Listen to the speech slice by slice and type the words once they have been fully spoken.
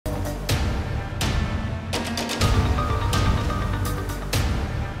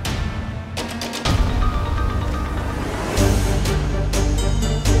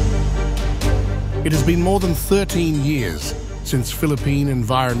been more than 13 years since Philippine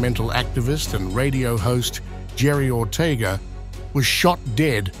environmental activist and radio host Gerry Ortega was shot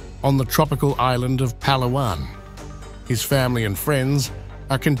dead on the tropical island of Palawan. His family and friends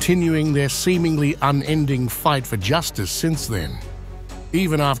are continuing their seemingly unending fight for justice since then.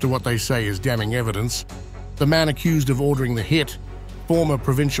 Even after what they say is damning evidence, the man accused of ordering the hit, former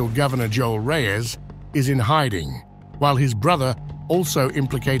provincial governor Joel Reyes, is in hiding, while his brother, also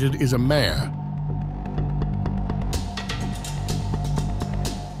implicated, is a mayor.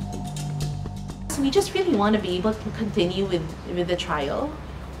 We just really want to be able to continue with the trial,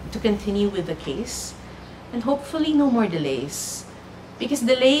 to continue with the case, and hopefully no more delays. Because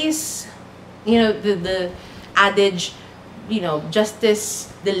delays, the adage,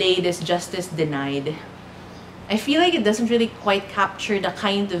 justice delayed is justice denied. I feel like it doesn't really quite capture the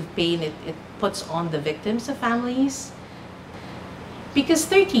kind of pain it puts on the victims of families. Because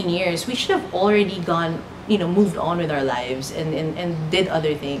 13 years, we should have already moved on with our lives and did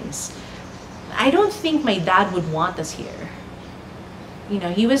other things. I don't think my dad would want us here.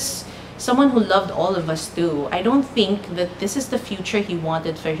 He was someone who loved all of us too. I don't think that this is the future he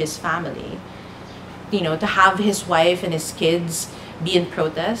wanted for his family. To have his wife and his kids be in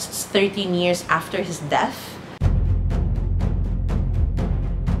protests 13 years after his death.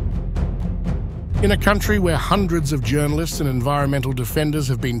 In a country where hundreds of journalists and environmental defenders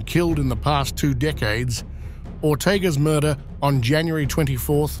have been killed in the past 2 decades, Ortega's murder on January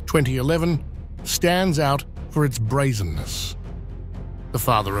 24, 2011, stands out for its brazenness. The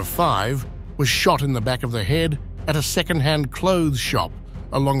father of 5 was shot in the back of the head at a second-hand clothes shop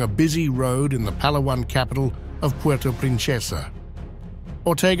along a busy road in the Palawan capital of Puerto Princesa.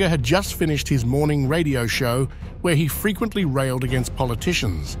 Ortega had just finished his morning radio show where he frequently railed against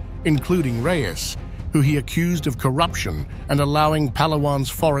politicians, including Reyes, who he accused of corruption and allowing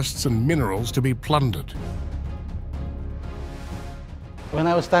Palawan's forests and minerals to be plundered. When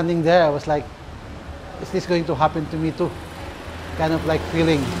I was standing there, I was like, is this going to happen to me too? Kind of like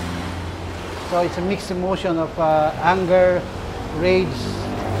feeling. So it's a mixed emotion of anger, rage,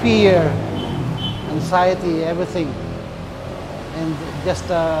 fear, anxiety, everything. And just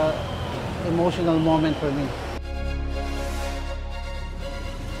an emotional moment for me.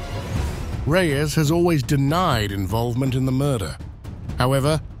 Reyes has always denied involvement in the murder.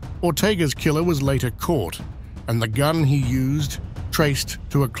 However, Ortega's killer was later caught, and the gun he used traced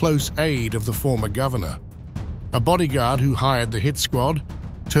to a close aide of the former governor. A bodyguard who hired the hit squad,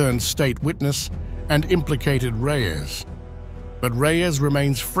 turned state witness, and implicated Reyes. But Reyes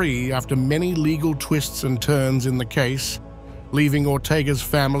remains free after many legal twists and turns in the case, leaving Ortega's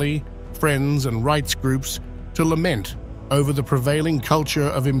family, friends, and rights groups to lament over the prevailing culture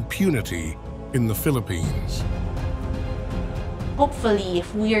of impunity in the Philippines. Hopefully,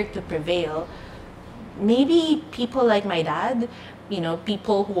 if we are to prevail, maybe people like my dad,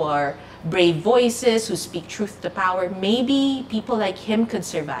 people who are brave voices, who speak truth to power, maybe people like him could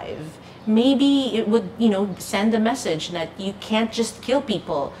survive. Maybe it would, send a message that you can't just kill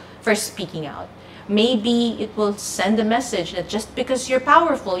people for speaking out. Maybe it will send a message that just because you're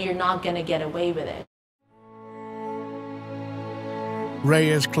powerful, you're not going to get away with it.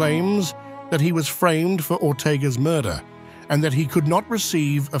 Reyes claims that he was framed for Ortega's murder and that he could not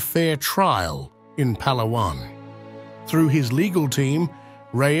receive a fair trial in Palawan. Through his legal team,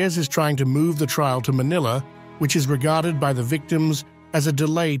 Reyes is trying to move the trial to Manila, which is regarded by the victims as a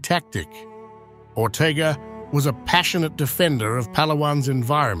delay tactic. Ortega was a passionate defender of Palawan's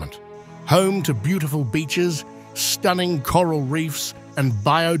environment, home to beautiful beaches, stunning coral reefs, and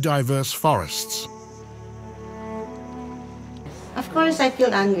biodiverse forests. Of course, I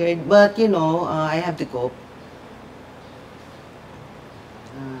feel angered, but I have to cope.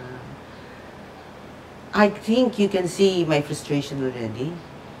 I think you can see my frustration already,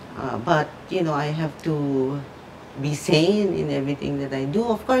 but I have to be sane in everything that I do.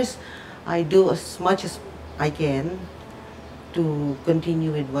 Of course, I do as much as I can to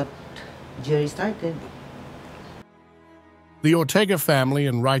continue with what Gerry started. The Ortega family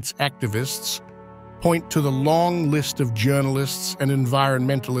and rights activists point to the long list of journalists and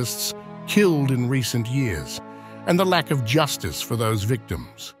environmentalists killed in recent years and the lack of justice for those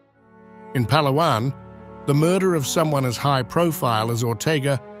victims. In Palawan, the murder of someone as high-profile as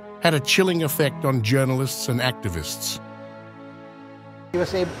Ortega had a chilling effect on journalists and activists. He was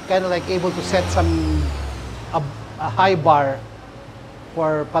kind of like able to set a high bar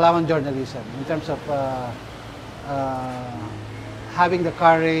for Palawan journalism in terms of having the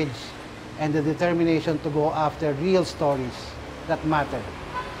courage and the determination to go after real stories that matter.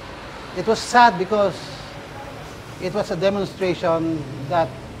 It was sad because it was a demonstration that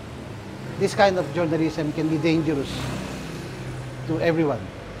this kind of journalism can be dangerous to everyone,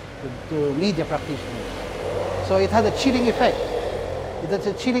 to media practitioners. So it had a chilling effect. It had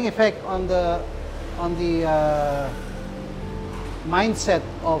a chilling effect on the mindset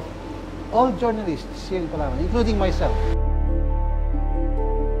of all journalists here in Palawan, including myself.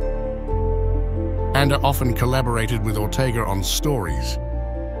 Anda often collaborated with Ortega on stories.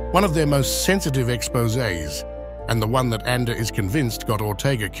 One of their most sensitive exposés, and the one that Anda is convinced got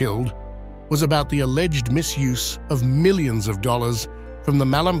Ortega killed, was about the alleged misuse of millions of dollars from the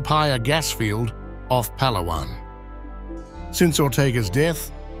Malampaya gas field off Palawan. Since Ortega's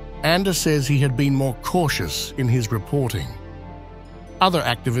death, Anda says he had been more cautious in his reporting. Other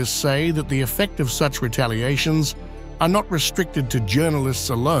activists say that the effect of such retaliations are not restricted to journalists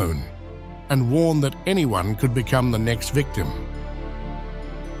alone, and warn that anyone could become the next victim.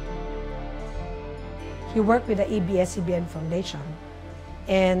 He worked with the ABS-CBN Foundation,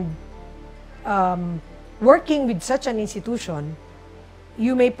 and working with such an institution,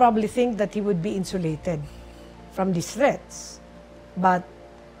 you may probably think that he would be insulated from these threats. But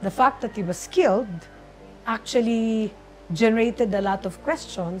the fact that he was killed actually generated a lot of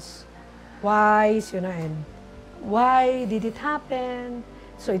questions. Why, and why did it happen?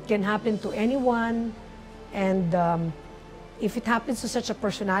 So it can happen to anyone. And if it happens to such a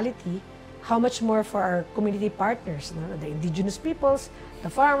personality, how much more for our community partners, the indigenous peoples, the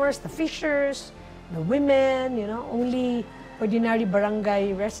farmers, the fishers, the women, only ordinary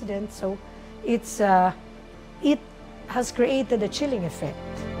barangay residents. So it has created a chilling effect.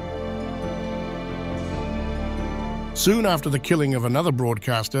 Soon after the killing of another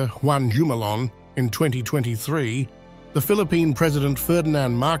broadcaster, Juan Jumalon, in 2023, the Philippine President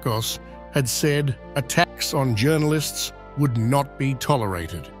Ferdinand Marcos had said attacks on journalists would not be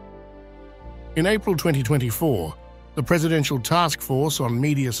tolerated. In April 2024, the Presidential Task Force on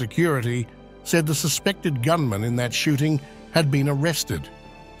Media Security said the suspected gunman in that shooting had been arrested,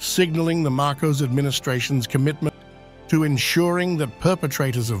 signaling the Marcos administration's commitment to ensuring that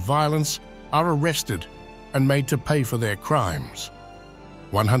perpetrators of violence are arrested and made to pay for their crimes.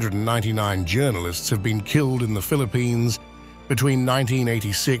 199 journalists have been killed in the Philippines between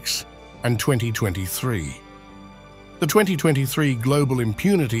 1986 and 2023. The 2023 Global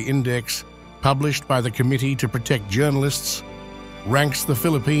Impunity Index, published by the Committee to Protect Journalists, ranks the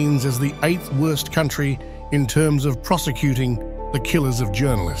Philippines as the 8th worst country in terms of prosecuting the killers of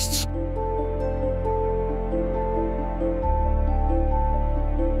journalists.